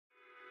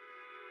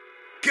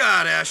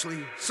God,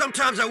 Ashley,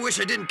 sometimes I wish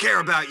I didn't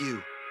care about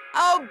you.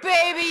 Oh,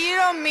 baby, you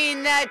don't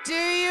mean that, do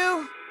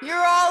you? You're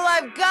all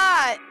I've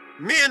got.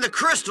 Me and the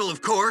crystal,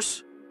 of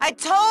course. I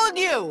told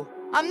you,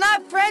 I'm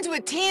not friends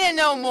with Tina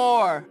no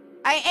more.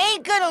 I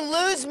ain't gonna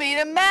lose me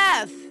to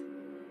meth.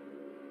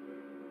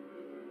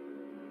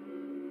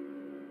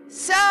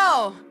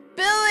 So,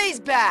 Billy's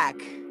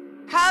back.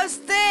 How's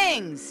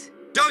things?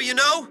 Don't you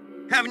know?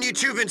 Haven't you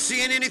two been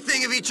seeing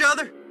anything of each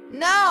other?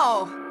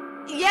 No.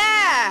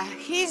 Yeah,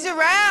 he's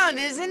around,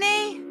 isn't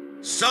he?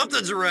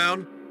 Something's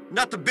around.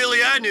 Not the Billy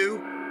I knew.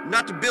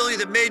 Not the Billy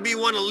that made me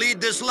want to lead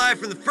this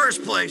life in the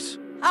first place.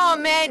 Oh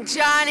man,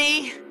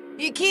 Johnny.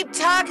 You keep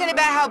talking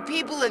about how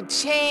people have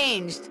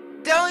changed.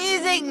 Don't you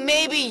think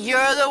maybe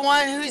you're the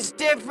one who's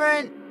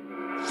different?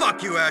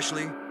 Fuck you,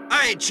 Ashley.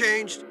 I ain't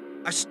changed.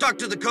 I stuck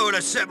to the code I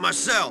set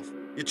myself.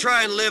 You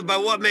try and live by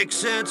what makes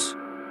sense,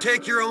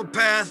 take your own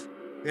path,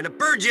 and it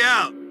burns you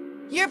out.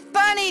 You're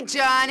funny,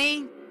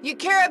 Johnny. You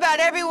care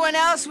about everyone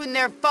else when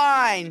they're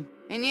fine,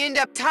 and you end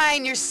up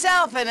tying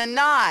yourself in a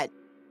knot.